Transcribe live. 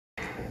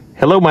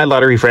Hello, my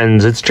lottery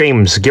friends. It's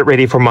James. Get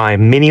ready for my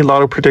mini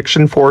lotto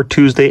prediction for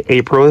Tuesday,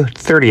 April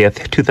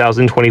 30th,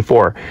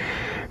 2024.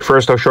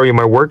 First, I'll show you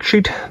my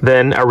worksheet,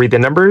 then I'll read the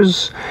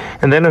numbers,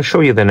 and then I'll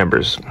show you the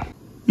numbers.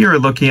 You're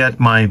looking at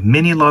my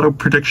mini lotto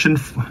prediction.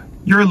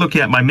 You're looking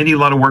at my mini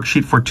lotto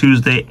worksheet for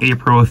Tuesday,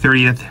 April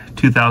 30th,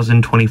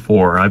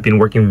 2024. I've been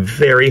working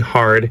very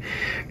hard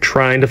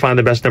trying to find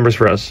the best numbers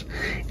for us.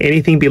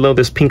 Anything below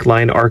this pink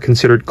line are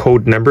considered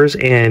code numbers,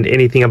 and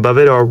anything above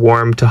it are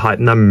warm to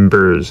hot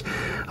numbers.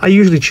 I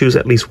usually choose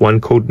at least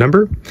one code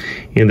number.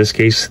 In this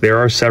case, there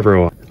are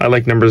several. I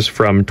like numbers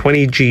from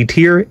 20G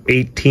tier,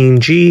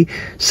 18G,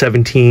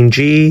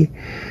 17G,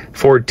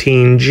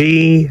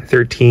 14G,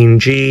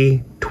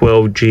 13G,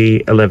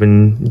 12G,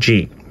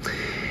 11G.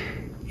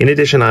 In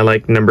addition, I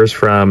like numbers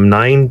from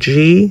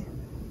 9G,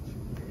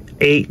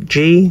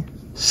 8G,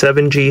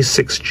 7G,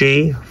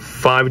 6G,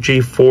 5G,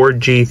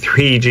 4G,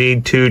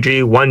 3G,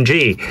 2G,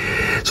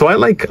 1G. So I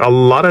like a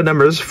lot of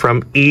numbers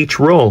from each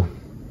roll.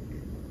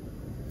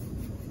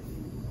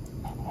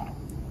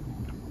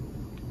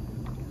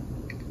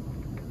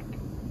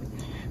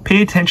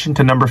 Pay attention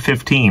to number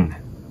 15.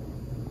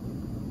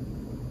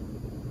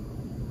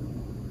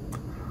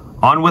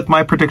 On with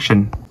my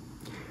prediction.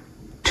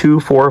 2,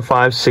 4,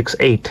 5, 6,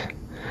 8.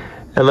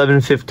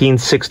 11, 15,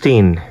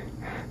 16,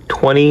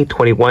 20,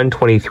 21,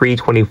 23,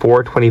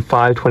 24,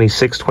 25,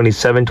 26,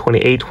 27,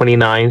 28,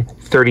 29,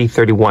 30,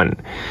 31.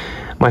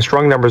 My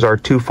strong numbers are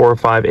 2, 4,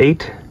 5,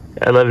 8,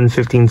 11,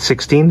 15,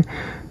 16,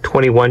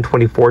 21,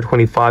 24,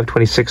 25,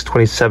 26,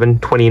 27,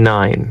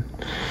 29.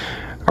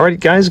 All right,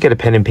 guys, get a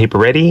pen and paper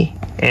ready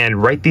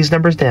and write these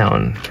numbers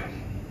down.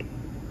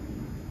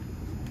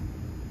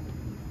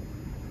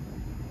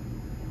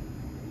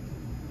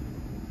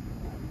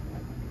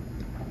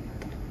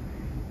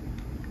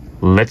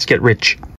 Let's get rich.